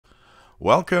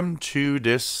Welcome to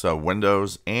this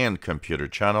Windows and computer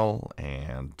channel,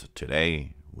 and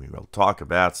today we will talk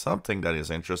about something that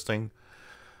is interesting.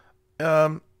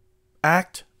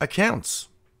 Hacked accounts.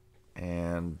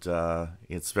 And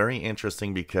it's very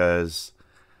interesting because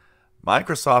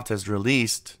Microsoft has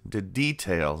released the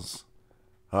details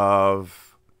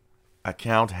of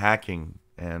account hacking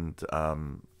and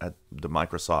at the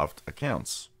Microsoft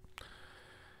accounts.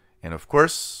 And of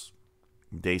course,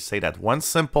 they say that one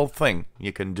simple thing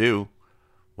you can do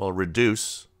will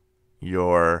reduce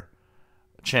your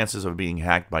chances of being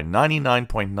hacked by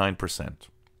 99.9%.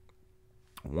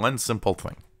 One simple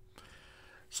thing.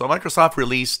 So Microsoft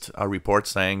released a report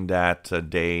saying that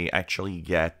they actually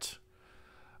get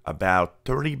about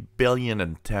 30 billion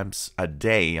attempts a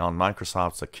day on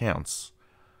Microsoft's accounts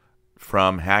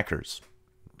from hackers.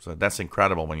 So that's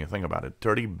incredible when you think about it.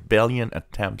 30 billion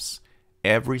attempts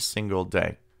every single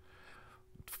day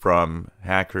from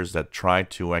hackers that try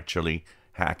to actually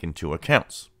hack into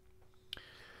accounts.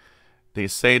 They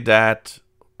say that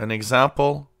an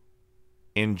example,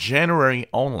 in January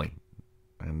only,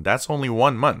 and that's only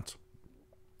 1 month,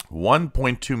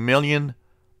 1.2 million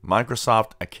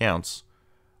Microsoft accounts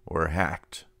were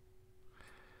hacked.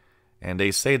 And they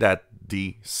say that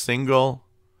the single,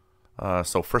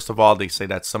 so first of all, they say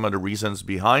that some of the reasons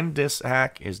behind this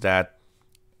hack is that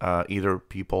either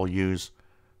people use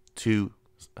too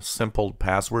simple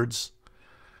passwords.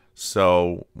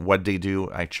 So what they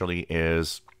do actually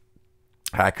is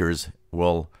hackers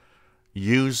will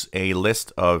use a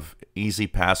list of easy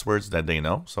passwords that they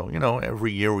know. So,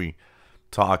 every year we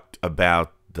talked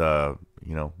about the,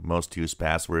 most used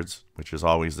passwords, which is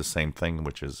always the same thing,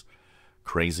 which is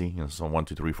crazy. So 1,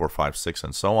 2, 3, 4, 5, 6,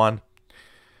 and so on.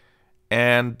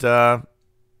 And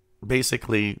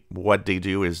basically what they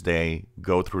do is they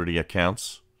go through the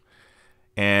accounts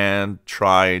and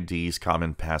try these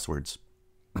common passwords.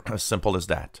 As simple as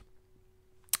that.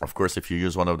 Of course, if you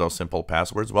use one of those simple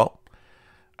passwords, well,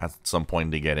 at some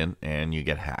point they get in and you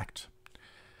get hacked.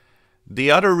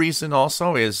 The other reason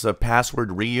also is password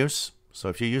reuse. So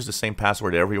if you use the same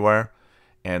password everywhere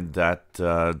and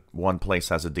that one place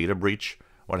has a data breach,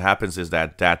 what happens is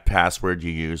that that password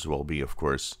you use will be, of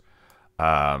course,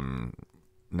 now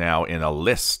in a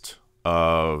list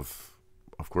of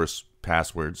course,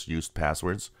 passwords, used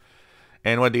passwords.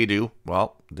 And what they do,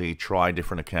 well, they try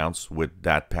different accounts with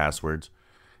that password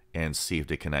and see if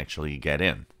they can actually get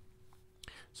in.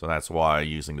 So that's why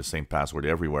using the same password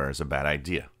everywhere is a bad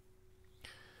idea.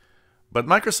 But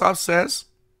Microsoft says,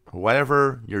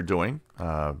 whatever you're doing,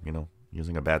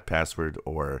 using a bad password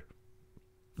or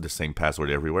the same password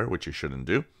everywhere, which you shouldn't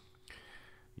do,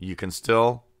 you can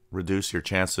still reduce your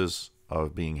chances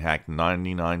of being hacked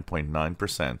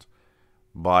 99.9%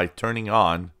 by turning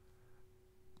on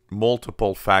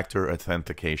multiple factor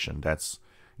authentication. That's,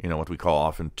 what we call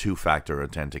often Two Factor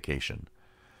Authentication.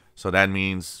 So that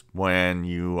means when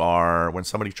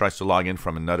somebody tries to log in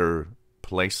from another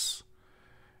place,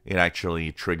 it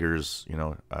actually triggers,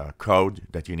 a code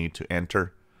that you need to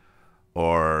enter,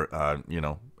 or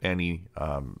any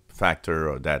factor,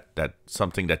 or that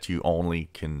something that only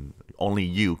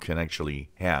you can actually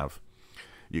have.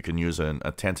 You can use an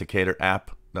authenticator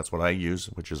app. That's what I use,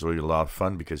 which is really a lot of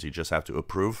fun because you just have to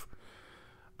approve.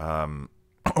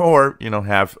 Or,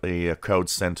 have a code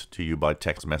sent to you by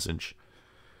text message.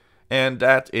 And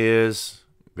that is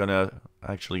going to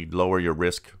actually lower your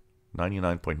risk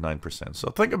 99.9%. So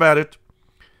think about it.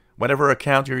 Whatever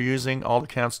account you're using, all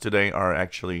accounts today are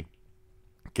actually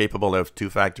capable of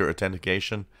two-factor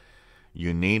authentication.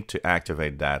 You need to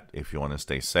activate that if you want to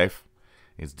stay safe.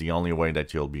 It's the only way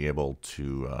that you'll be able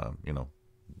to,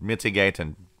 mitigate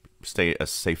and stay as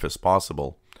safe as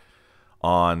possible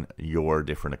on your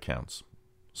different accounts.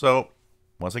 So,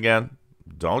 once again,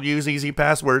 don't use easy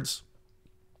passwords.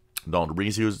 Don't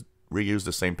reuse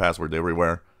the same password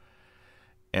everywhere.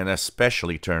 And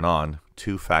especially turn on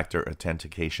two-factor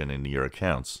authentication in your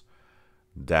accounts.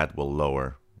 That will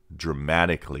lower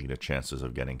dramatically the chances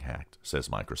of getting hacked, says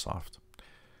Microsoft.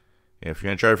 If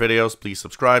you enjoy our videos, please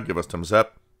subscribe, give us thumbs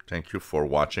up. Thank you for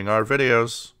watching our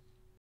videos.